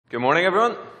Good morning,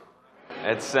 everyone.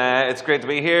 It's great to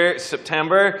be here.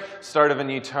 September, start of a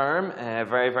new term.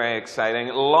 Very, very exciting.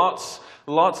 Lots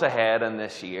ahead in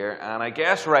this year. And I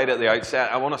guess right at the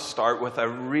outset, I want to start with a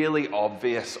really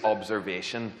obvious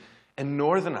observation. In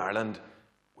Northern Ireland,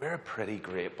 we're a pretty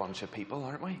great bunch of people,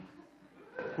 aren't we?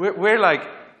 We're like,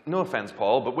 no offense,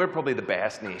 Paul, but we're probably the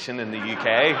best nation in the UK,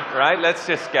 right? Let's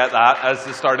just get that as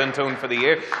the starting tone for the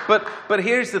year. But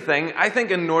here's the thing. I think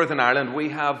in Northern Ireland, we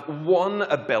have one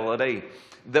ability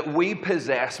that we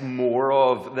possess more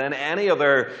of than any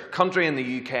other country in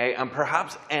the UK and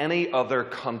perhaps any other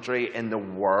country in the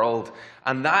world.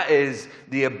 And that is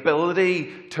the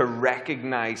ability to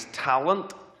recognize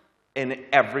talent in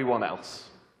everyone else.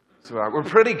 So we're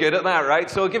pretty good at that, right?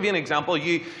 So I'll give you an example.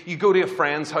 You go to a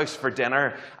friend's house for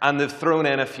dinner, and they've thrown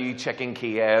in a few chicken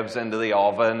Kievs into the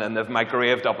oven, and they've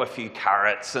microwaved up a few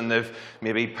carrots, and they've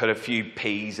maybe put a few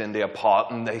peas into a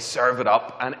pot, and they serve it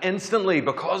up. And instantly,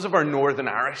 because of our Northern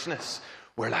Irishness,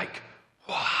 we're like,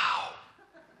 wow,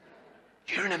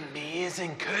 you're an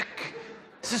amazing cook.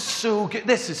 This is so good.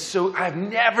 I've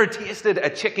never tasted a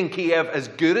chicken Kiev as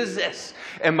good as this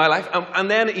in my life.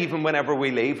 And then even whenever we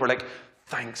leave, we're like,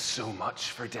 thanks so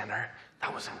much for dinner.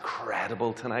 That was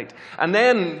incredible tonight. And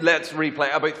then let's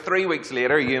replay. About 3 weeks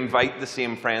later, you invite the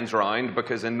same friends round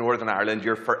because in Northern Ireland,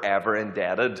 you're forever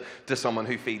indebted to someone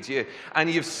who feeds you. And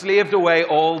you've slaved away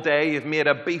all day. You've made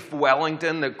a beef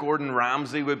Wellington that Gordon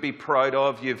Ramsay would be proud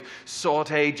of. You've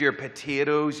sautéed your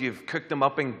potatoes. You've cooked them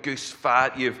up in goose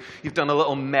fat. You've done a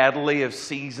little medley of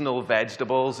seasonal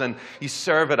vegetables. And you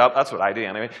serve it up. That's what I do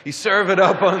anyway. You serve it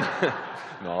up on...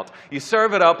 Not. You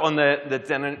serve it up on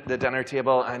the dinner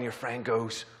table, and your friend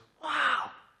goes, wow,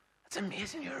 that's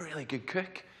amazing, you're a really good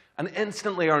cook. And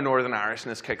instantly our Northern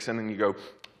Irishness kicks in, and you go,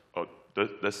 oh,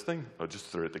 this thing? Oh, just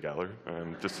threw it together.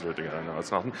 No,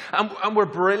 it's nothing. And we're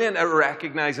brilliant at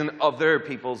recognizing other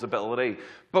people's ability,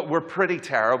 but we're pretty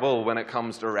terrible when it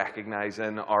comes to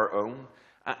recognizing our own.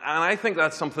 And I think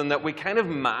that's something that we kind of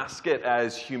mask it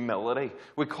as humility.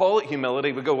 We call it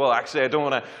humility. We go, well, actually, I don't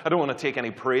want to take any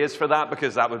praise for that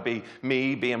because that would be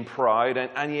me being proud.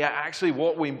 And yet, actually,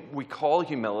 what we call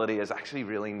humility is actually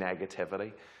really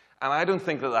negativity. And I don't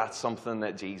think that that's something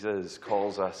that Jesus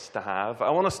calls us to have.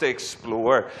 I want us to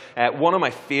explore one of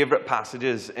my favorite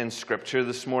passages in Scripture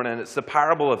this morning. It's the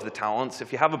parable of the talents.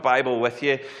 If you have a Bible with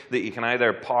you that you can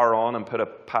either power on and put a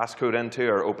passcode into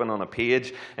or open on a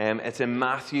page, it's in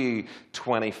Matthew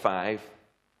 25.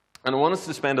 And I want us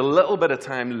to spend a little bit of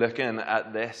time looking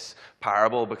at this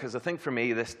parable because I think for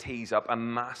me this tees up a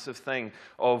massive thing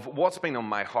of what's been on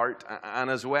my heart and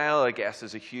as well, I guess,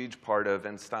 is a huge part of,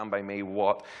 and Stand By Me,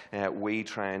 what we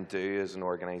try and do as an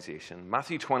organization.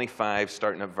 Matthew 25,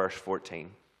 starting at verse 14.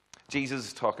 Jesus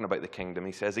is talking about the kingdom.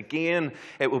 He says, again,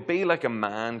 it will be like a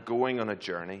man going on a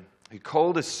journey who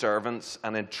called his servants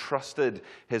and entrusted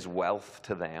his wealth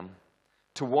to them.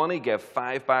 To one he gave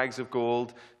 5 bags of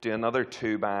gold, to another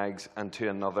 2 bags, and to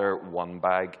another 1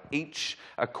 bag, each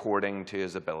according to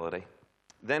his ability.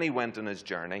 Then he went on his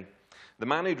journey. The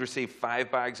man who'd received 5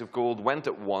 bags of gold went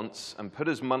at once and put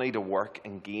his money to work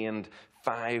and gained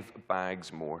 5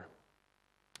 bags more.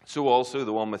 So also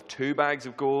the one with 2 bags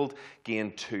of gold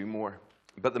gained 2 more.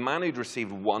 But the man who'd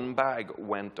received 1 bag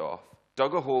went off,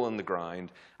 dug a hole in the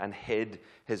ground, and hid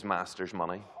his master's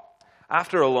money.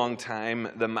 After a long time,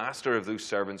 the master of those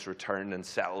servants returned and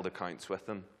settled accounts with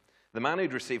them. The man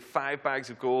who'd received 5 bags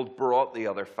of gold brought the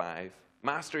other 5.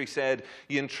 Master, he said,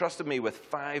 you entrusted me with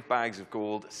 5 bags of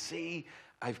gold. See,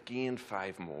 I've gained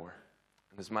 5 more.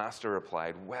 And his master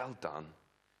replied, well done,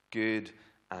 good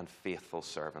and faithful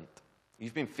servant.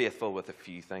 You've been faithful with a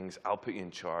few things. I'll put you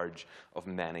in charge of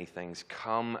many things.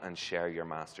 Come and share your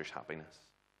master's happiness.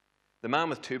 The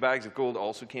man with 2 bags of gold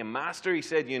also came. Master, he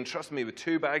said, you entrusted me with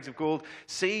 2 bags of gold.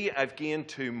 See, I've gained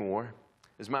 2 more.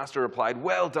 His master replied,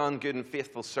 well done, good and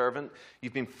faithful servant.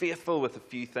 You've been faithful with a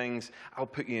few things. I'll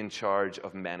put you in charge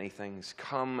of many things.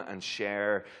 Come and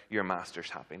share your master's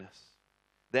happiness.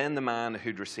 Then the man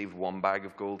who'd received 1 bag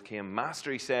of gold came.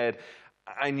 Master, he said,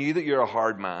 I knew that you're a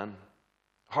hard man,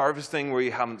 harvesting where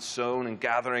you haven't sown and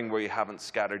gathering where you haven't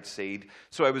scattered seed.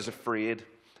 So I was afraid.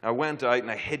 I went out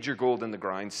and I hid your gold in the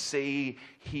ground. See,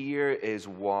 here is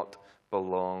what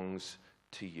belongs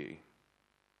to you.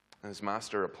 And his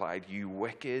master replied, you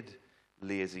wicked,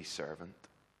 lazy servant.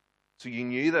 So you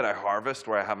knew that I harvest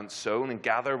where I haven't sown and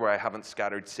gather where I haven't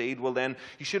scattered seed. Well then,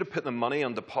 you should have put the money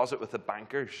on deposit with the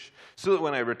bankers, so that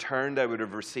when I returned, I would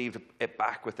have received it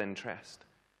back with interest.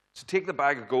 So take the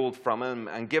bag of gold from him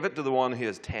and give it to the one who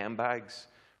has 10 bags.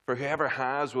 For whoever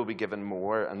has will be given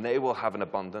more, and they will have an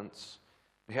abundance.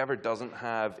 Whoever doesn't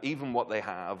have, even what they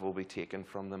have will be taken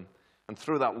from them. and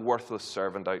throw that worthless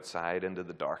servant outside into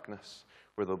the darkness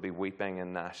where there'll be weeping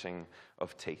and gnashing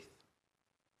of teeth.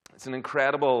 It's an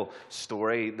incredible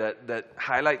story that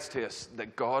highlights to us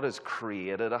that God has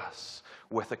created us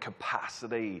with a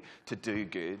capacity to do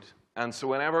good. And so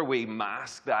whenever we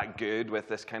mask that good with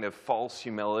this kind of false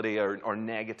humility or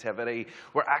negativity,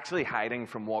 we're actually hiding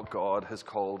from what God has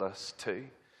called us to.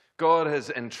 God has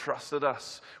entrusted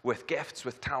us with gifts,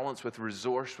 with talents, with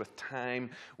resource, with time,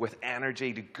 with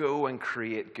energy to go and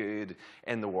create good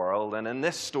in the world. And in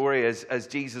this story, as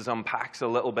Jesus unpacks a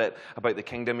little bit about the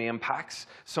kingdom, he unpacks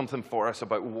something for us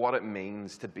about what it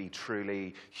means to be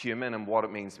truly human and what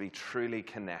it means to be truly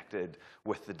connected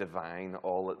with the divine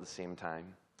all at the same time.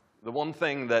 The one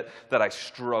thing that I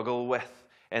struggle with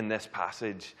in this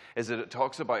passage is that it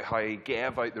talks about how he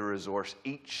gave out the resource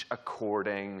each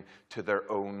according to their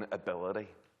own ability.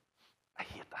 I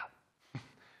hate that.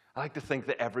 I like to think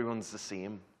that everyone's the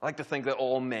same. I like to think that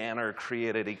all men are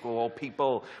created equal, all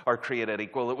people are created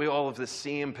equal, that we all have the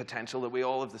same potential, that we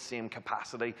all have the same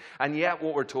capacity. And yet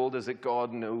what we're told is that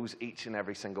God knows each and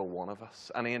every single one of us.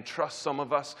 And he entrusts some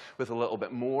of us with a little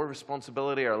bit more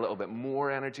responsibility or a little bit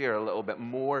more energy or a little bit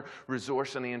more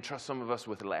resource, and he entrusts some of us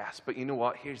with less. But you know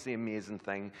what? Here's the amazing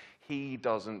thing. He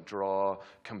doesn't draw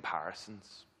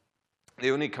comparisons. The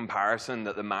only comparison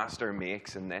that the master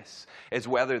makes in this is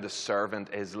whether the servant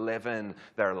is living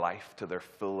their life to their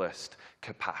fullest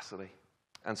capacity.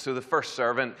 And so the first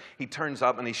servant, he turns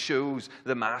up and he shows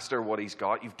the master what he's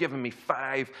got. You've given me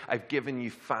 5, I've given you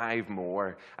 5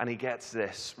 more. And he gets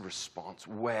this response,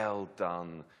 well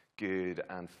done, good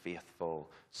and faithful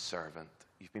servant.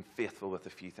 You've been faithful with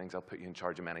a few things, I'll put you in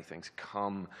charge of many things.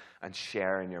 Come and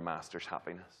share in your master's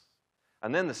happiness.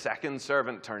 And then the second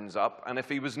servant turns up, and if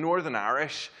he was Northern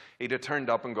Irish, he'd have turned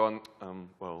up and gone,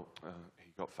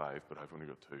 he got 5, but I've only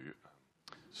got 2.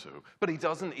 But he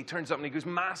doesn't. He turns up and he goes,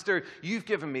 Master, you've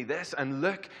given me this, and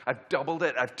look, I've doubled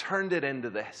it. I've turned it into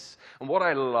this. And what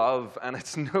I love, and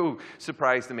it's no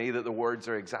surprise to me that the words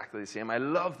are exactly the same, I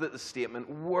love that the statement,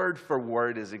 word for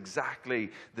word, is exactly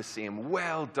the same.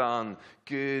 Well done,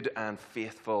 good and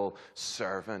faithful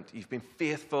servant. You've been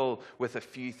faithful with a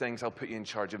few things. I'll put you in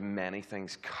charge of many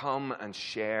things. Come and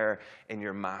share in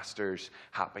your master's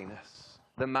happiness.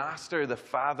 The master, the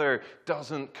father,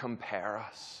 doesn't compare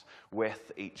us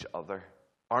with each other.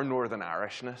 Our Northern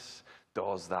Irishness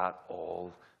does that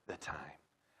all the time.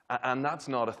 And that's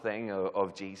not a thing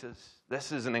of Jesus.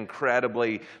 This is an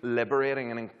incredibly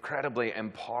liberating and incredibly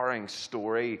empowering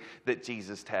story that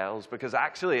Jesus tells, because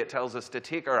actually it tells us to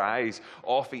take our eyes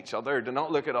off each other, to not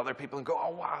look at other people and go,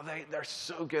 oh wow, they're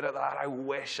so good at that, I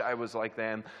wish I was like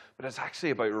them. But it's actually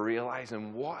about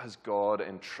realizing, what has God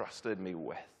entrusted me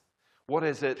with? What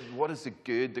is it? What is the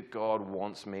good that God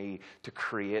wants me to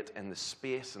create in the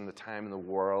space and the time and the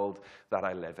world that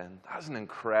I live in? That's an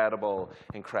incredible,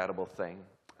 incredible thing.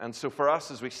 And so for us,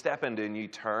 as we step into a new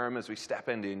term, as we step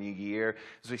into a new year,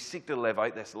 as we seek to live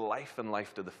out this life and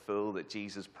life to the full that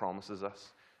Jesus promises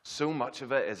us, so much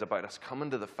of it is about us coming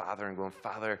to the Father and going,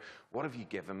 Father, what have you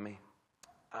given me?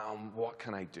 What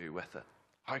can I do with it?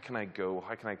 How can I go?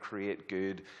 How can I create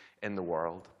good in the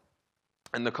world?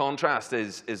 And the contrast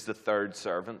is the third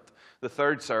servant. The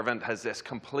third servant has this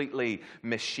completely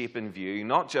misshapen view,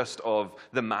 not just of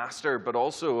the master, but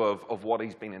also of what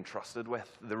he's been entrusted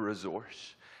with, the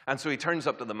resource. And so he turns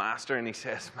up to the master and he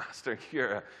says, Master,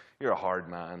 you're a hard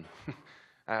man.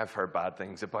 I've heard bad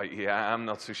things about you. I'm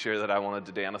not so sure that I wanted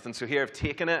to do anything. So here I've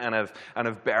taken it and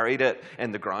I've buried it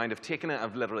in the ground. I've taken it,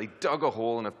 I've literally dug a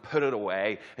hole and I've put it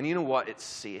away. And you know what? It's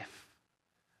safe.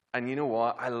 And you know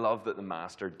what? I love that the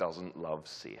master doesn't love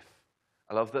safe.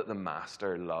 I love that the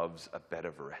master loves a bit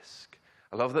of risk.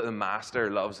 I love that the master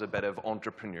loves a bit of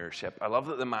entrepreneurship. I love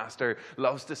that the master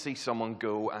loves to see someone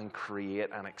go and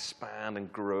create and expand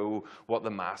and grow what the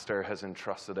master has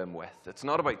entrusted him with. It's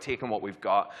not about taking what we've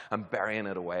got and burying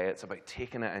it away. It's about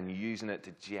taking it and using it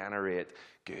to generate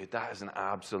good. That is an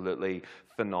absolutely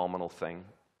phenomenal thing.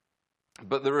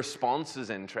 But the response is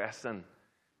interesting,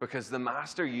 because the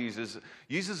master uses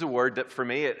a word that, for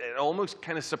me, it almost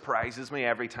kind of surprises me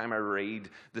every time I read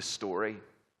the story.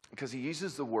 Because he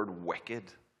uses the word wicked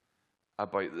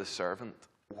about the servant.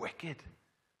 Wicked.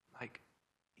 Like,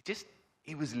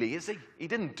 he was lazy. He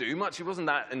didn't do much. He wasn't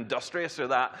that industrious or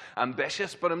that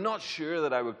ambitious. But I'm not sure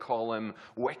that I would call him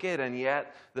wicked. And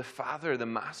yet, the father, the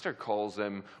master, calls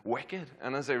him wicked.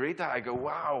 And as I read that, I go,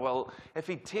 wow, well, if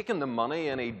he'd taken the money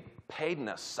and he'd paid an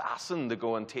assassin to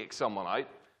go and take someone out,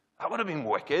 That would have been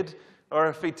wicked. Or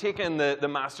if he'd taken the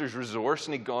master's resource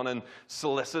and he'd gone and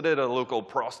solicited a local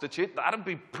prostitute, that'd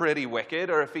be pretty wicked.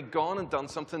 Or if he'd gone and done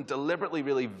something deliberately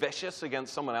really vicious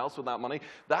against someone else with that money,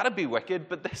 that'd be wicked.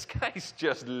 But this guy's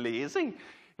just lazy.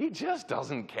 He just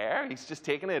doesn't care. He's just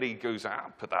taking it. He goes,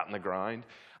 put that in the ground.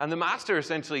 And the master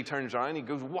essentially turns around and he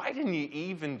goes, why didn't you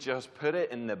even just put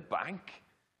it in the bank?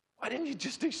 Why didn't you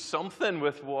just do something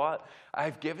with what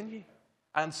I've given you?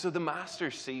 And so the master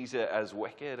sees it as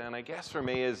wicked. And I guess for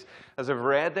me, as I've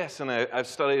read this and I've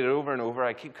studied it over and over,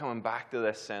 I keep coming back to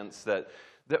this sense that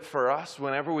for us,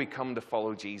 whenever we come to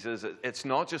follow Jesus, it's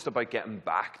not just about getting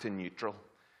back to neutral.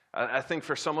 I think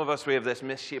for some of us, we have this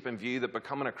misshapen view that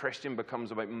becoming a Christian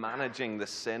becomes about managing the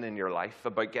sin in your life,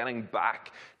 about getting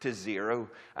back to zero.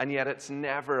 And yet it's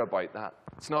never about that.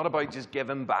 It's not about just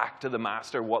giving back to the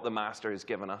master what the master has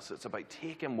given us. It's about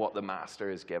taking what the master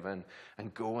has given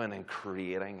and going and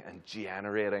creating and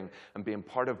generating and being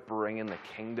part of bringing the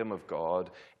kingdom of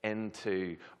God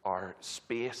into our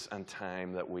space and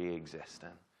time that we exist in.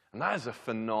 And that is a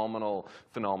phenomenal,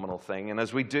 phenomenal thing. And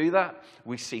as we do that,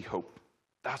 we see hope.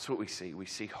 That's what we see. We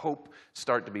see hope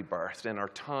start to be birthed in our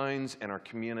towns, in our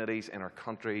communities, in our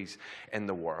countries, in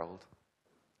the world.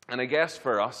 And I guess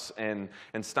for us in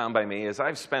Stand By Me, as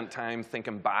I've spent time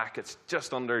thinking back, it's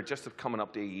just coming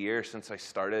up to a year since I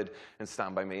started in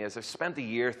Stand By Me. As I've spent a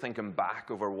year thinking back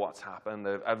over what's happened,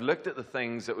 I've looked at the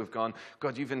things that we've gone,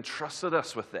 God, you've entrusted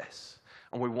us with this,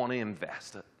 and we want to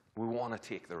invest it. We want to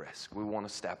take the risk. We want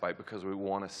to step out because we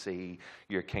want to see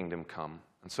your kingdom come.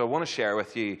 And so I want to share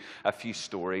with you a few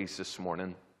stories this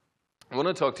morning. I want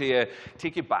to talk to you,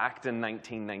 take you back to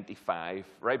 1995,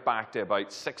 right back to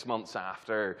about 6 months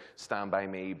after Stand By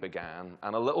Me began,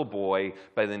 and a little boy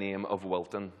by the name of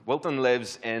Wilton. Wilton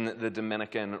lives in the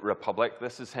Dominican Republic.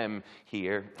 This is him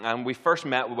here. And we first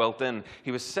met Wilton.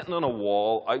 He was sitting on a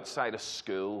wall outside a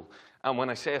school. And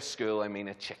when I say a school, I mean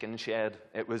a chicken shed.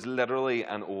 It was literally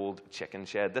an old chicken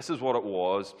shed. This is what it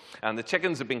was. And the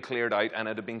chickens had been cleared out, and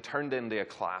it had been turned into a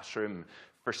classroom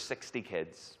for 60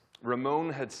 kids.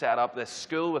 Ramon had set up this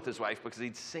school with his wife because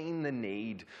he'd seen the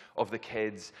need of the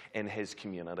kids in his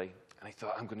community. And he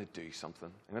thought, I'm going to do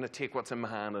something. I'm going to take what's in my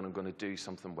hand, and I'm going to do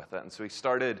something with it. And so he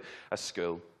started a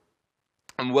school.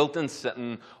 And Wilton's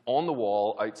sitting on the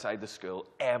wall outside the school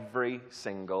every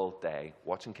single day,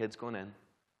 watching kids going in,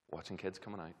 watching kids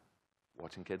coming out,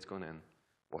 watching kids going in,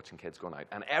 watching kids going out.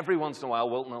 And every once in a while,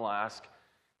 Wilton will ask,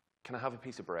 can I have a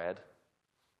piece of bread?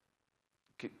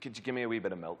 Could you give me a wee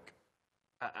bit of milk?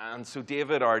 And so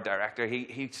David, our director,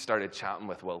 he started chatting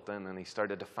with Wilton, and he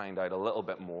started to find out a little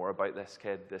bit more about this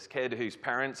kid whose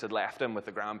parents had left him with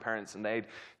the grandparents, and they'd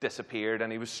disappeared,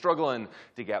 and he was struggling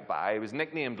to get by. He was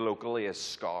nicknamed locally as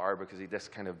Scar because he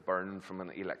just kind of burned from an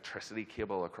electricity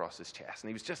cable across his chest. And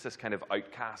he was just this kind of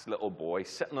outcast little boy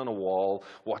sitting on a wall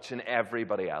watching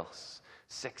everybody else,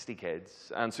 60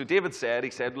 kids. And so David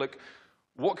said, look,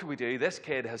 what can we do? This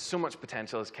kid has so much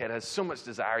potential. This kid has so much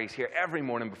desire. He's here every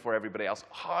morning before everybody else.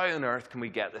 How on earth can we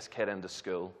get this kid into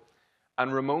school?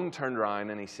 And Ramon turned around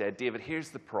and he said, David, here's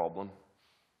the problem.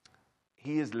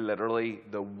 He is literally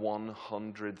the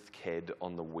 100th kid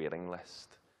on the waiting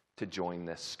list to join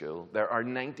this school. There are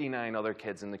 99 other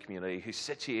kids in the community whose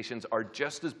situations are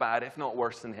just as bad, if not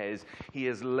worse than his. He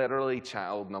is literally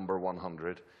child number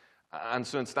 100. And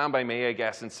so in Stand By Me, I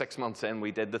guess, in 6 months in,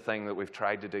 we did the thing that we've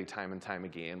tried to do time and time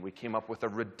again. We came up with a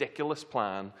ridiculous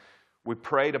plan. We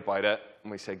prayed about it,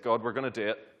 and we said, God, we're going to do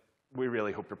it. We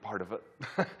really hope you're part of it.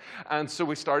 And so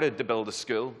we started to build a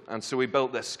school. And so we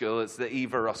built this school. It's the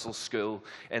Eva Russell School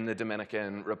in the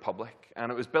Dominican Republic.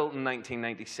 And it was built in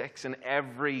 1996. And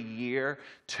every year,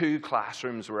 2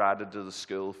 classrooms were added to the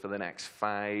school for the next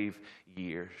 5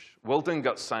 years. Wilton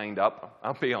got signed up.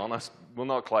 I'll be honest, we'll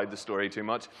not cloud the story too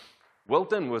much.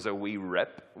 Wilton was a wee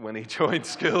rip when he joined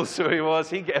school, so he was.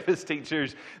 He gave his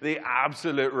teachers the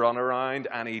absolute runaround,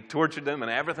 and he tortured them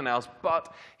and everything else,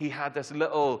 but he had this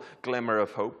little glimmer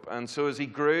of hope. And so as he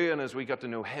grew and as we got to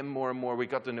know him more and more, we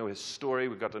got to know his story,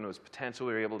 we got to know his potential,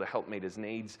 we were able to help meet his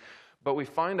needs. But we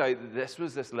found out that this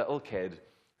was this little kid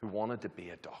who wanted to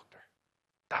be a doctor.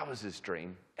 That was his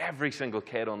dream. Every single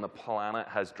kid on the planet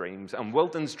has dreams, and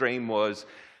Wilton's dream was,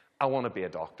 I want to be a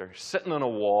doctor. Sitting on a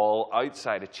wall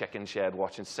outside a chicken shed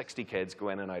watching 60 kids go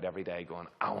in and out every day going,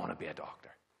 I want to be a doctor.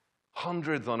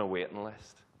 100th on a waiting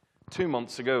list. 2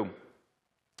 months ago,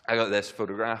 I got this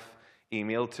photograph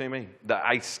emailed to me that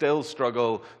I still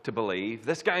struggle to believe.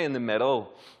 This guy in the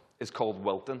middle is called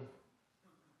Wilton.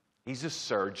 He's a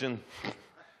surgeon.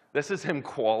 This is him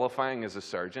qualifying as a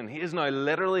surgeon. He is now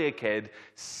literally a kid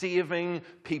saving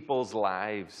people's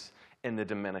lives in the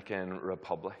Dominican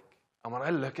Republic. And when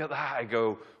I look at that, I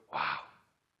go, wow,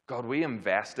 God, we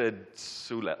invested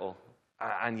so little,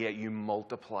 and yet you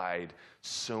multiplied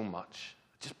so much.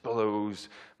 It just blows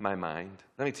my mind.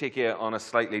 Let me take you on a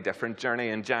slightly different journey.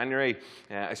 In January,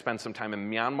 I spent some time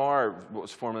in Myanmar, what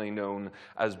was formerly known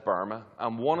as Burma.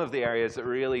 And one of the areas that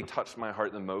really touched my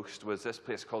heart the most was this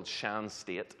place called Shan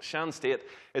State. Shan State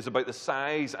is about the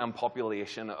size and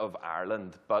population of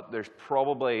Ireland, but there's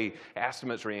probably,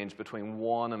 estimates range between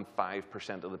 1% and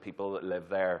 5% of the people that live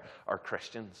there are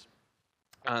Christians.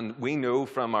 And we know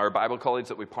from our Bible college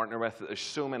that we partner with that there's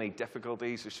so many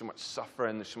difficulties, there's so much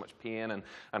suffering, there's so much pain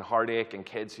and heartache, and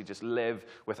kids who just live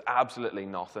with absolutely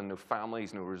nothing, no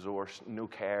families, no resource, no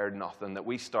care, nothing, that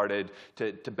we started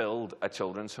to build a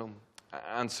children's home.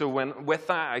 And so with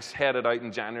that, I headed out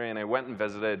in January and I went and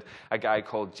visited a guy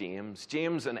called James.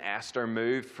 James and Esther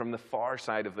moved from the far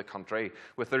side of the country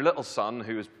with their little son,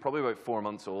 who was probably about 4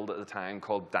 months old at the time,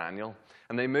 called Daniel.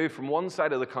 And they moved from one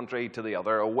side of the country to the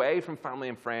other, away from family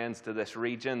and friends to this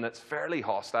region that's fairly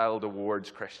hostile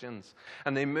towards Christians.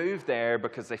 And they moved there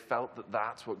because they felt that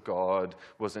that's what God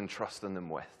was entrusting them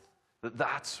with.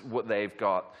 That's what they've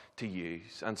got to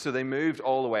use. And so they moved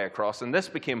all the way across. And this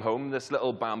became home, this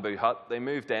little bamboo hut. They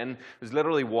moved in. It was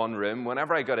literally one room.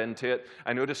 Whenever I got into it,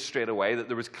 I noticed straight away that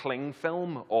there was cling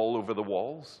film all over the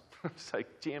walls. It's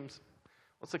like, James,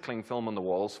 what's the cling film on the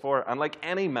walls for? And like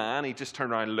any man, he just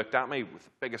turned around and looked at me with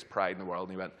the biggest pride in the world.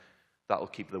 And he went, that'll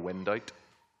keep the wind out.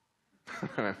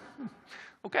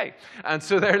 Okay, and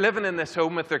so they're living in this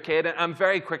home with their kid, and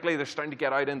very quickly they're starting to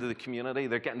get out into the community.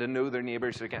 They're getting to know their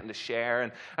neighbors, they're getting to share.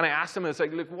 And I asked them, I was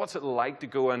like, look, what's it like to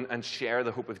go and share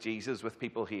the hope of Jesus with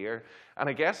people here? And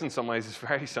I guess in some ways it's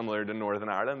very similar to Northern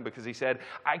Ireland, because he said,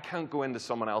 I can't go into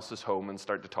someone else's home and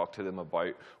start to talk to them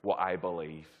about what I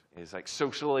believe. He's like,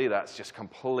 socially, that's just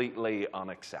completely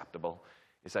unacceptable.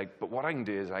 He's like, but what I can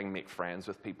do is I can make friends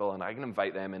with people, and I can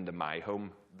invite them into my home,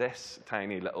 this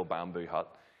tiny little bamboo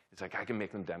hut. It's like, I can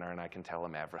make them dinner and I can tell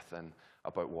them everything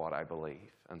about what I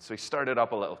believe. And so he started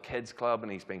up a little kids club,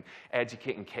 and he's been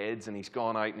educating kids, and he's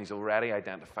gone out and he's already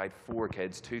identified 4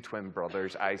 kids, 2 twin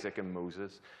brothers, Isaac and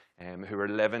Moses, who were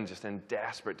living just in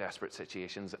desperate, desperate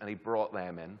situations, and he brought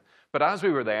them in. But as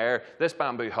we were there, this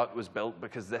bamboo hut was built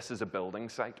because this is a building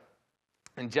site.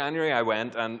 In January I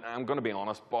went, and I'm going to be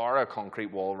honest, bar a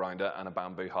concrete wall around it and a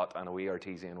bamboo hut and a wee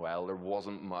artesian well, there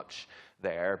wasn't much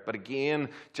there. But again,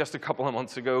 just a couple of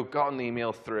months ago, got an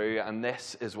email through, and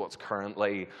this is what's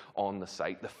currently on the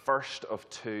site. The first of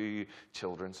 2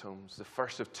 children's homes, the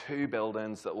first of 2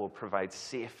 buildings that will provide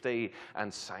safety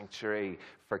and sanctuary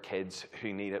for kids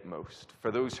who need it most.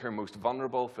 For those who are most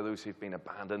vulnerable, for those who've been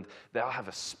abandoned, they'll have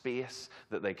a space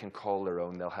that they can call their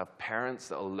own. They'll have parents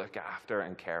that will look after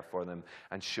and care for them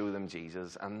and show them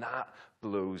Jesus. And that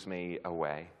blows me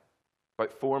away.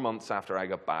 About 4 months after I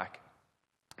got back,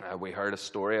 we heard a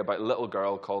story about a little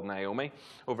girl called Naomi.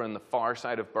 Over on the far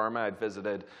side of Burma, I'd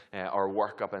visited our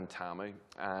work up in Tamu.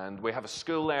 And we have a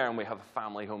school there, and we have a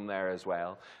family home there as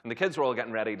well. And the kids were all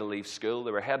getting ready to leave school. They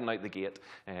were heading out the gate.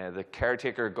 The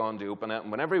caretaker had gone to open it.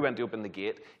 And whenever he went to open the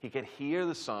gate, he could hear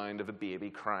the sound of a baby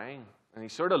crying. And he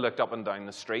sort of looked up and down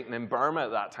the street. And in Burma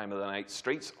at that time of the night,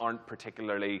 streets aren't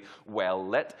particularly well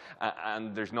lit.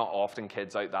 And there's not often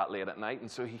kids out that late at night.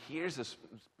 And so he hears this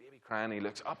crying. He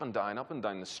looks up and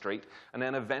down the street, and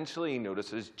then eventually he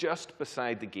notices just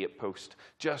beside the gatepost,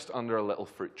 just under a little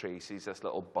fruit tree, he sees this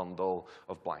little bundle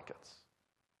of blankets,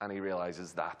 and he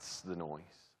realizes that's the noise.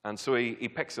 And so he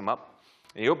picks them up,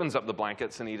 he opens up the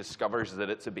blankets, and he discovers that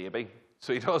it's a baby.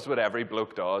 So he does what every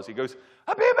bloke does. He goes,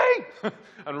 a baby!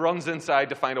 And runs inside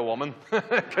to find a woman,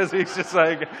 because he's just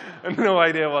like, no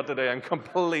idea what to do. I'm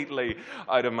completely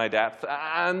out of my depth.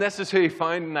 And this is who he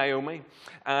found, Naomi.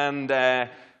 And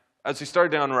as they started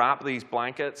to unwrap these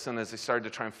blankets, and as they started to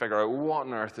try and figure out what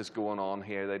on earth is going on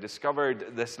here, they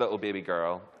discovered this little baby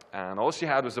girl. And all she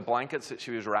had was the blankets that she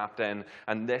was wrapped in,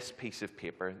 and this piece of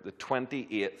paper, the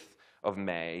 28th of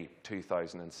May,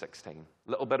 2016. A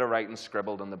little bit of writing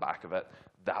scribbled on the back of it.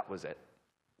 That was it.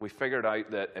 We figured out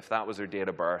that if that was her date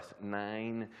of birth,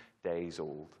 9 days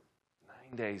old.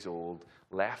 9 days old,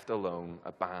 left alone,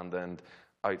 abandoned,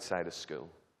 outside of school.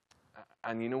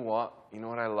 And you know what? You know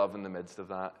what I love in the midst of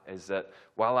that is that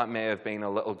while that may have been a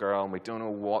little girl, and we don't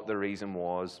know what the reason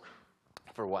was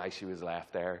for why she was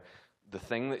left there, the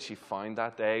thing that she found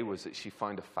that day was that she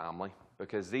found a family.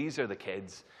 Because these are the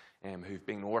kids who've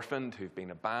been orphaned, who've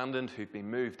been abandoned, who've been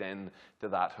moved in to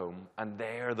that home. And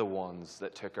they're the ones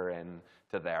that took her in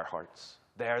to their hearts.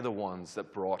 They're the ones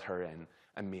that brought her in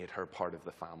and made her part of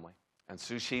the family. And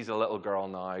so she's a little girl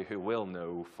now who will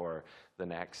know for the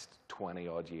next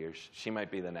 20-odd years. She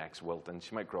might be the next Wilton.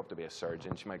 She might grow up to be a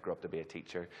surgeon. She might grow up to be a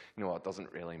teacher. You know what? It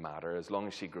doesn't really matter. As long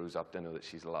as she grows up to know that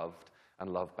she's loved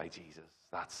and loved by Jesus.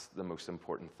 That's the most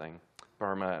important thing.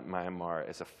 Burma, Myanmar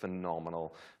is a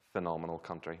phenomenal, phenomenal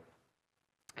country.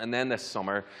 And then this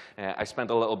summer, I spent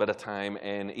a little bit of time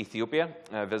in Ethiopia.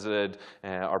 I visited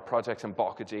our projects in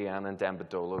Bokaji and in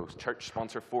Dembadolo. Church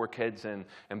sponsored 4 kids in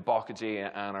Bokaji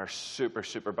and are super,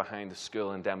 super behind the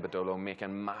school in Dembadolo,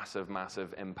 making massive,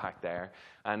 massive impact there.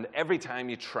 And every time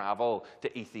you travel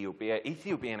to Ethiopia,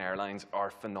 Ethiopian Airlines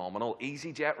are phenomenal.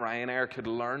 EasyJet, Ryanair could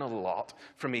learn a lot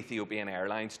from Ethiopian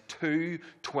Airlines. 2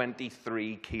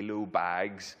 23-kilo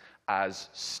bags as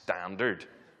standard.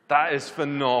 That is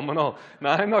phenomenal.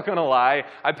 Now, I'm not going to lie.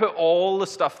 I put all the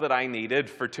stuff that I needed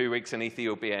for 2 weeks in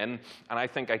Ethiopia in, and I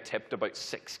think I tipped about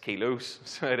 6 kilos.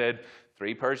 So I did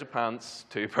 3 pairs of pants,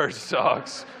 2 pairs of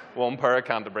socks, 1 pair of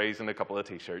Canterbury's, and a couple of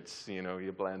T-shirts. You know,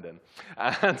 you blend in.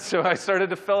 And so I started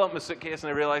to fill up my suitcase, and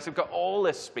I realized I've got all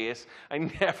this space. I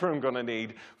never am going to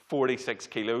need 46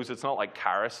 kilos. It's not like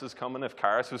Karis is coming. If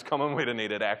Karis was coming, we'd have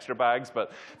needed extra bags.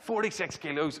 But 46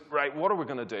 kilos, right, what are we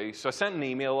going to do? So I sent an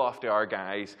email off to our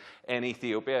guys in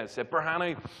Ethiopia. I said,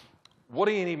 Berhanu, what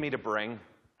do you need me to bring?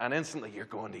 And instantly, you're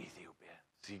going to Ethiopia.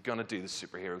 So you're going to do the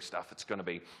superhero stuff. It's going to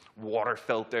be water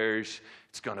filters.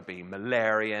 It's going to be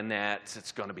malaria nets.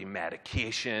 It's going to be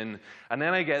medication. And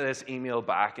then I get this email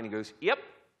back, and he goes, yep,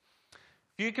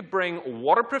 if you could bring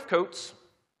waterproof coats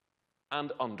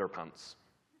and underpants.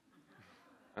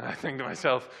 And I think to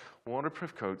myself,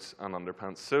 waterproof coats and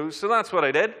underpants. So that's what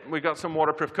I did. We got some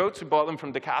waterproof coats. We bought them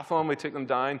from Decathlon. We took them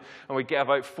down, and we gave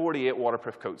out 48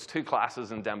 waterproof coats, 2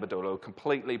 classes in Dembadolo,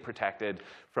 completely protected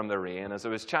from the rain. As I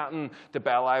was chatting to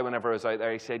Belai whenever I was out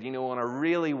there, he said, you know, on a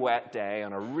really wet day,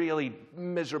 on a really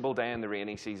miserable day in the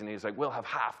rainy season, he's like, we'll have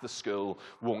half the school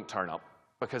won't turn up,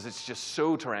 because it's just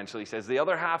so torrential. He says the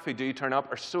other half who do turn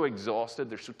up are so exhausted,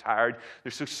 they're so tired,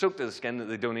 they're so soaked to the skin that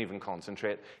they don't even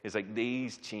concentrate. He's like,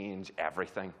 these change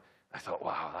everything. I thought,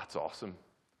 wow, that's awesome.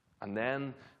 And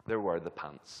then there were the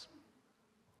pants.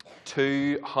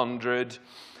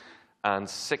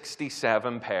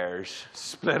 267 pairs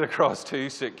split across 2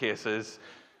 suitcases.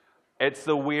 It's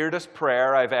the weirdest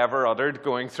prayer I've ever uttered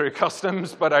going through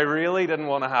customs, but I really didn't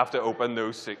want to have to open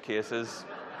those suitcases.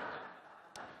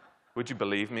 Would you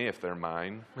believe me if they're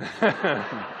mine?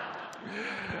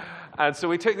 And so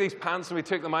we took these pants and we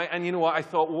took them out, and you know what? I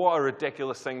thought, what a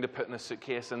ridiculous thing to put in a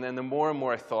suitcase. And then the more and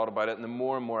more I thought about it, and the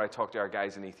more I talked to our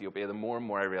guys in Ethiopia, the more and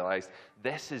more I realized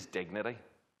this is dignity.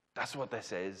 That's what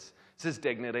this is. This is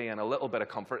dignity and a little bit of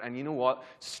comfort. And you know what?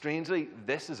 Strangely,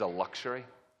 this is a luxury.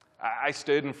 I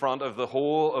stood in front of the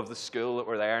whole of the school that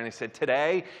were there, and I said,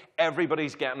 today,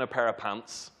 everybody's getting a pair of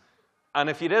pants. And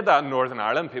if you did that in Northern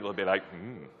Ireland, people would be like,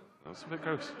 that's a bit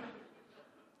gross.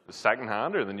 The second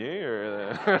hand or the new?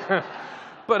 Or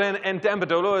But in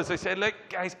Dembadolo, as I said, look,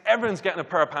 guys, everyone's getting a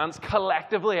pair of pants.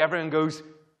 Collectively, everyone goes,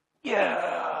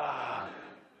 yeah,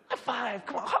 high five,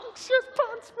 come on, hugs, yes,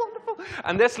 pants, wonderful.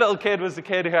 And this little kid was the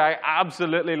kid who I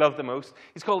absolutely loved the most.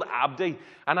 He's called Abdi.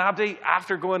 And Abdi,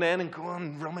 after going in and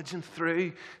going rummaging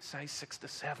through, size 6 to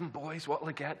 7 boys, what'll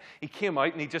I get? He came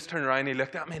out and he just turned around and he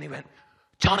looked at me and he went,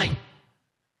 Johnny,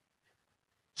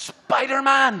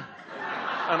 Spider-Man!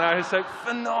 And I was like,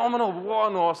 phenomenal,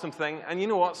 what an awesome thing. And you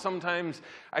know what, sometimes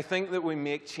I think that we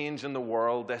make change in the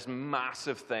world this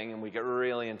massive thing and we get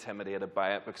really intimidated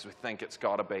by it because we think it's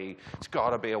got to be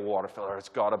a water filter, it's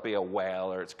got to be a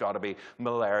well, or it's got to be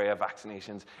malaria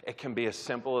vaccinations. It can be as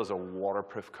simple as a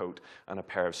waterproof coat and a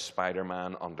pair of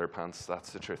Spider-Man underpants.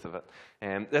 That's the truth of it.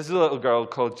 This is a little girl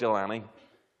called Jelani.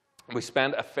 We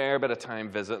spent a fair bit of time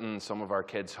visiting some of our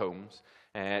kids' homes.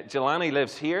 Jelani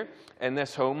lives here in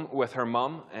this home with her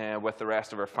mum, with the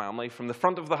rest of her family. From the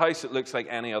front of the house, it looks like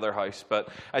any other house, but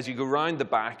as you go round the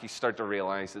back, you start to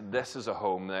realize that this is a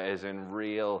home that is in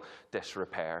real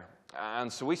disrepair. And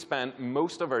so we spent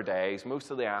most of our days,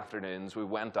 most of the afternoons, we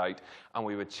went out and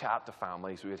we would chat to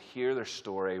families. We would hear their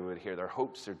story, we would hear their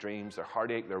hopes, their dreams, their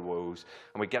heartache, their woes,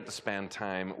 and we'd get to spend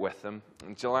time with them.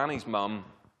 And Jelani's mum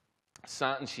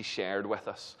sat and she shared with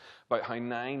us about how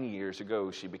 9 years ago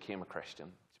she became a Christian.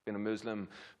 She'd been a Muslim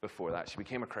before that. She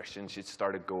became a Christian. She'd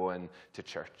started going to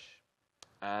church.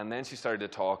 And then she started to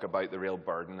talk about the real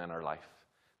burden in her life.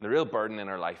 And the real burden in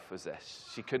her life was this.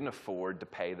 She couldn't afford to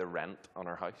pay the rent on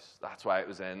her house. That's why it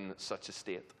was in such a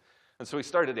state. And so we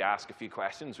started to ask a few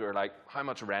questions. We were like, how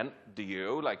much rent do you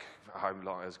owe? Like, how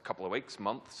long is a couple of weeks,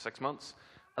 month, 6 months?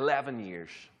 11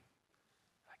 years.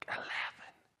 Like, 11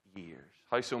 years.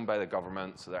 House owned by the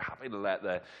government, so they're happy to let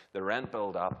the rent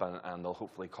build up and they'll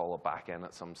hopefully call it back in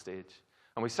at some stage.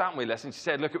 And we sat and we listened. She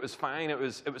said, look, it was fine. It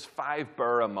was 5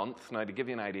 birr a month. Now, to give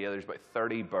you an idea, there's about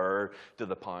 30 birr to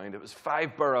the pound. It was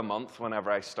 5 birr a month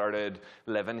whenever I started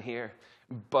living here.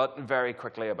 But very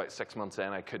quickly, about 6 months in,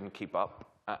 I couldn't keep up.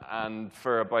 And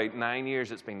for about 9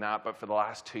 years, it's been that. But for the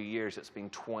last 2 years, it's been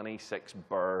 26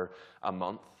 birr a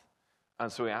month.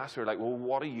 And so we asked her, like, well,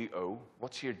 what do you owe?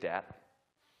 What's your debt?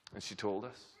 And she told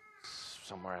us,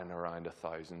 somewhere in around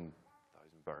 1,000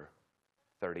 birr,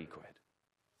 30 quid.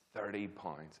 30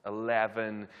 pounds,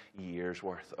 11 years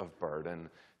worth of burden,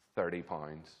 30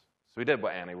 pounds. So we did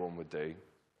what anyone would do,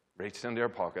 reached into our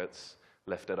pockets,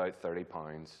 lifted out 30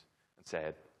 pounds and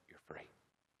said, you're free.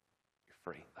 You're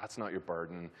free. That's not your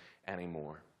burden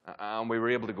anymore. And we were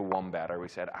able to go one better. We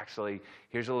said, actually,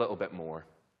 here's a little bit more.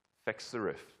 Fix the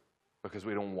roof, because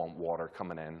we don't want water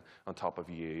coming in on top of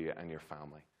you and your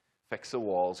family. Fix the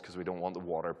walls, because we don't want the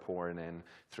water pouring in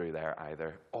through there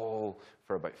either. All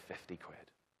for about 50 quid.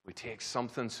 We take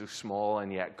something so small,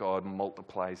 and yet God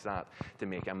multiplies that to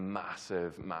make a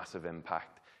massive, massive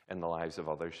impact in the lives of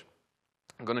others.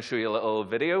 I'm going to show you a little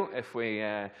video if we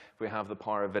have the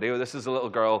power of video. This is a little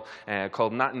girl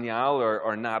called Nathaniel,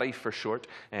 or Natty for short.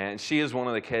 And she is one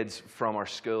of the kids from our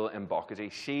school in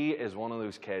Bockagy. She is one of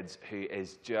those kids who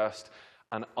is just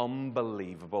an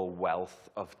unbelievable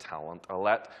wealth of talent. I'll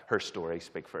let her story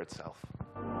speak for itself.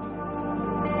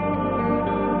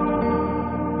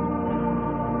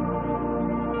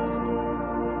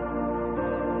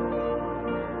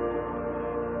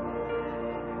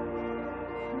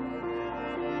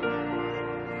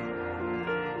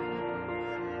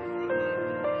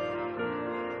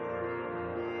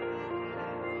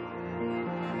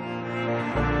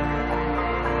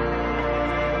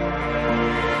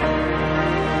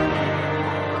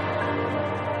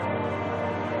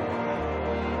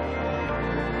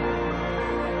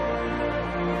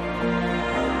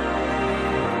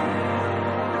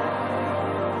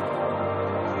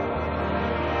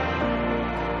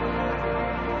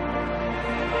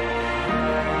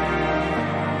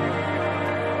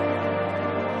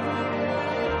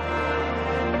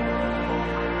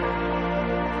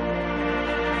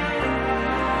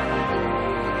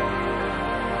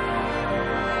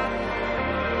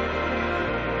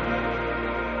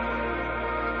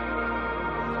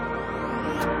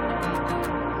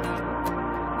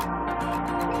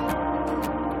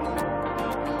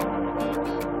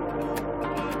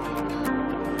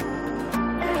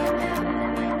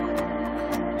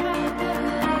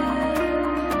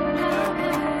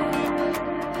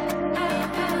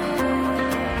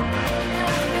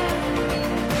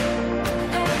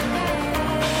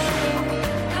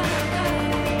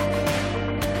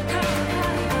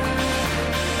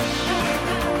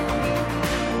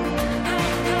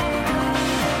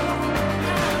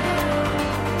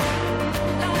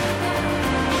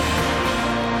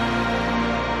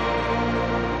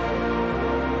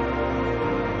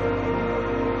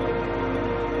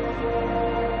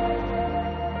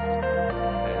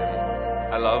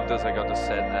 Loved as I got to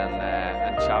sit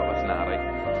and chat with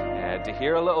Natty. To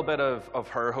hear a little bit of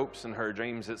her hopes and her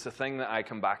dreams. It's a thing that I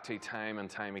come back to time and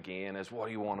time again, is what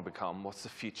do you want to become? What's the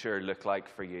future look like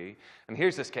for you? And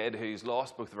here's this kid who's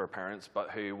lost both of her parents,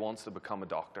 but who wants to become a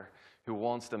doctor, who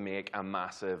wants to make a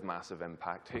massive, massive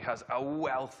impact, who has a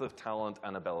wealth of talent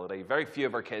and ability. Very few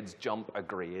of our kids jump a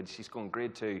grade. She's going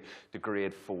grade 2 to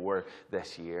grade 4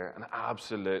 this year. An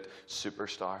absolute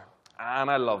superstar.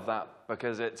 And I love that,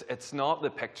 because it's not the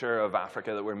picture of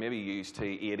Africa that we're maybe used to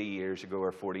 80 years ago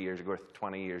or 40 years ago or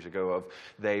 20 years ago of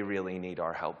they really need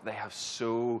our help. They have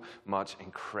so much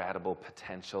incredible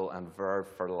potential and verve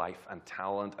for life and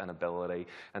talent and ability.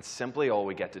 And simply all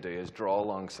we get to do is draw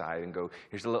alongside and go,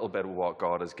 here's a little bit of what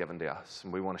God has given to us.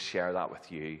 And we want to share that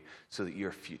with you so that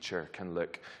your future can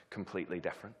look completely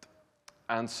different.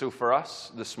 And so for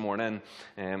us this morning,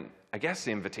 I guess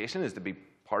the invitation is to be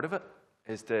part of it.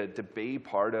 Is to be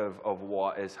part of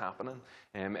what is happening,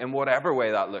 in whatever way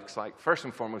that looks like. First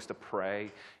and foremost, to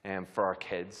pray for our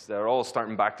kids. They're all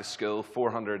starting back to school,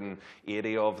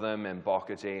 480 of them in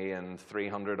Bockagy and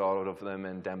 300 odd of them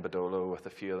in Dembadolo, with a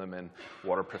few of them in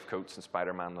waterproof coats and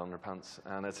Spider-Man underpants.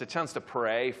 And it's a chance to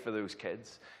pray for those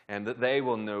kids, and that they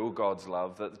will know God's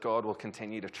love, that God will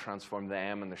continue to transform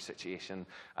them and their situation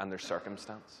and their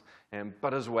circumstance,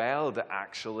 but as well to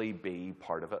actually be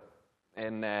part of it.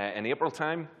 In April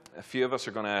time, a few of us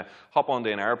are going to hop onto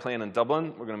an airplane in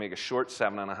Dublin. We're going to make a short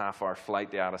 7.5-hour flight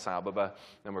to Addis Ababa.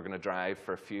 Then we're going to drive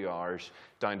for a few hours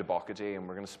down to Bockagy, and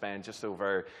we're going to spend just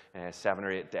over 7 or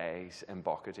 8 days in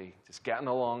Bockagy, just getting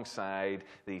alongside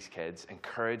these kids,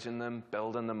 encouraging them,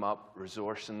 building them up,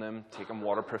 resourcing them, taking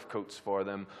waterproof coats for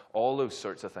them, all those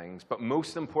sorts of things. But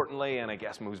most importantly, and I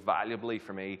guess most valuably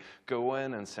for me,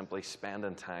 going and simply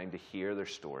spending time to hear their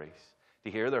stories, to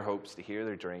hear their hopes, to hear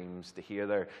their dreams, to hear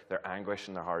their anguish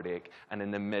and their heartache, and in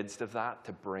the midst of that,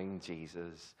 to bring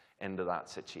Jesus into that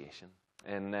situation.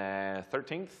 In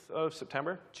 13th of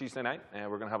September, Tuesday night,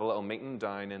 we're going to have a little meeting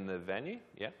down in the venue.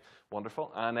 Yeah,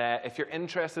 wonderful. And if you're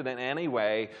interested in any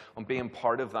way on being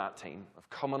part of that team, of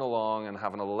coming along and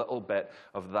having a little bit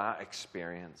of that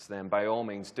experience, then by all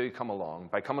means do come along.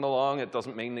 By coming along, it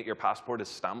doesn't mean that your passport is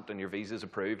stamped and your visa is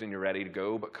approved and you're ready to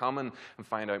go, but come and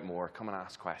find out more. Come and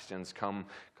ask questions. Come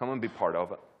and be part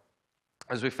of it.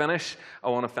 As we finish, I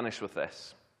want to finish with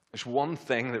this. There's one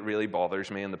thing that really bothers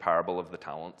me in the parable of the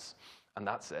talents, and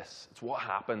that's this. It's what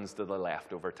happens to the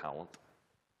leftover talent,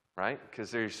 right? Because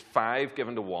there's 5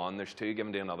 given to one, there's 2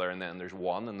 given to another, and then there's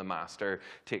 1, and the master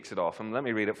takes it off. And let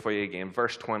me read it for you again.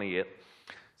 Verse 28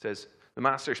 says, the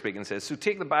master speaking says, so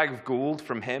take the bag of gold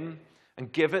from him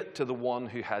and give it to the one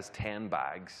who has 10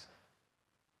 bags.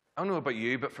 I don't know about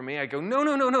you, but for me, I go,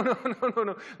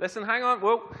 no. Listen, hang on.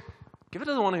 Whoa. Give it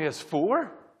to the one who has 4.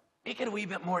 Make it a wee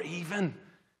bit more even.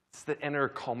 It's the inner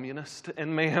communist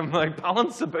in me. I'm like,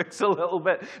 balance the books a little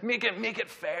bit. Make it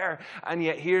fair. And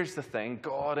yet here's the thing.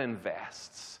 God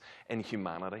invests in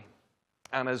humanity.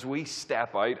 And as we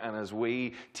step out and as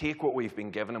we take what we've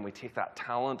been given and we take that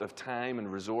talent of time and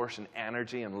resource and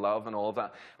energy and love and all of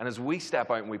that, and as we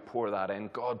step out and we pour that in,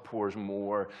 God pours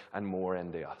more and more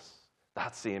into us.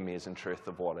 That's the amazing truth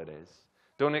of what it is.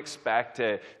 Don't expect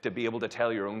to be able to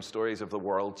tell your own stories of the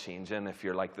world changing if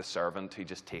you're like the servant who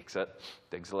just takes it,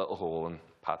 digs a little hole, and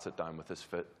pats it down with his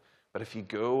foot. But if you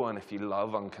go and if you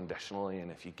love unconditionally and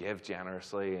if you give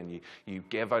generously and you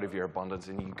give out of your abundance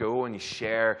and you go and you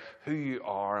share who you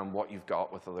are and what you've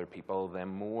got with other people, then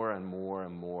more and more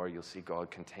and more you'll see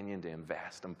God continuing to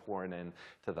invest and pouring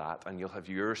into that, and you'll have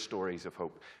your stories of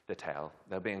hope to tell.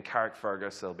 They'll be in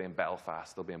Carrickfergus, they'll be in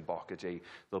Belfast, they'll be in Bockagy,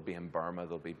 they'll be in Burma,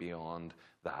 they'll be beyond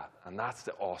that. And that's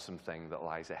the awesome thing that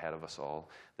lies ahead of us all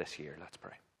this year. Let's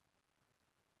pray.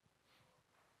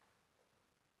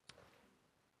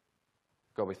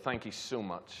 God, we thank you so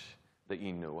much that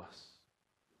you know us.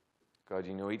 God,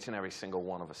 you know each and every single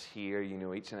one of us here. You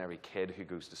know each and every kid who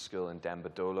goes to school in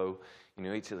Dembadolo. You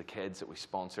know each of the kids that we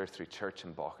sponsor through church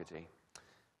in Bockagy.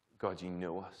 God, you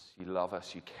know us. You love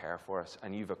us. You care for us.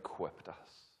 And you've equipped us.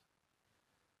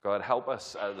 God, help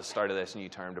us at the start of this new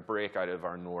term to break out of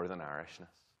our Northern Irishness.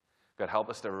 God, help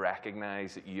us to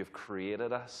recognize that you've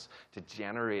created us to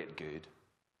generate good.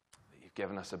 You've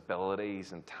given us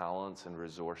abilities and talents and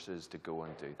resources to go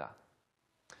and do that.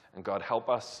 And God, help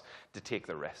us to take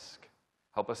the risk.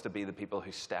 Help us to be the people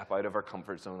who step out of our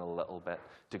comfort zone a little bit,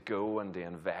 to go and to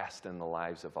invest in the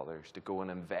lives of others, to go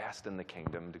and invest in the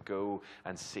kingdom, to go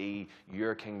and see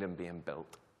your kingdom being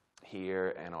built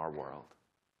here in our world.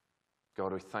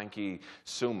 God, we thank you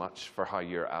so much for how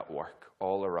you're at work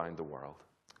all around the world.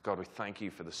 God, we thank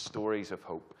you for the stories of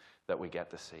hope that we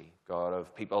get to see. God,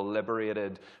 of people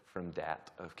liberated from debt,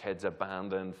 of kids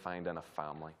abandoned, finding a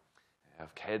family,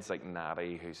 of kids like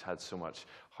Natty, who's had so much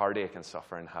heartache and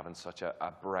suffering, having such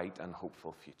a bright and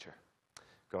hopeful future.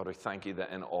 God, we thank you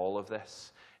that in all of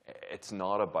this, it's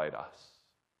not about us.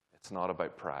 It's not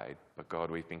about pride. But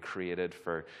God, we've been created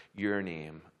for your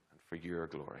name and for your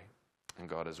glory. And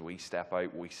God, as we step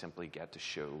out, we simply get to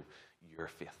show your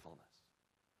faithfulness.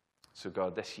 So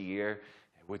God, this year,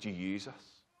 would you use us?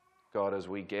 God, as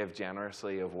we give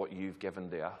generously of what you've given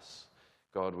to us,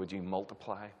 God, would you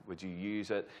multiply? Would you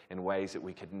use it in ways that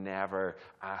we could never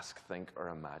ask, think, or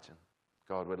imagine?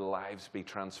 God, would lives be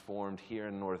transformed here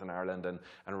in Northern Ireland and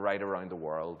right around the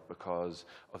world because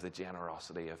of the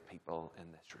generosity of people in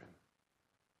this room?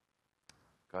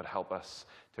 God, help us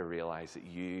to realize that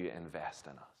you invest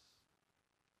in us.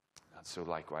 And so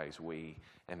likewise, we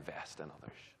invest in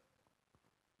others.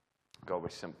 God, we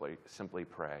simply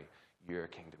pray, your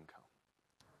kingdom come.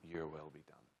 Your will be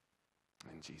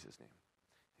done. In Jesus' name.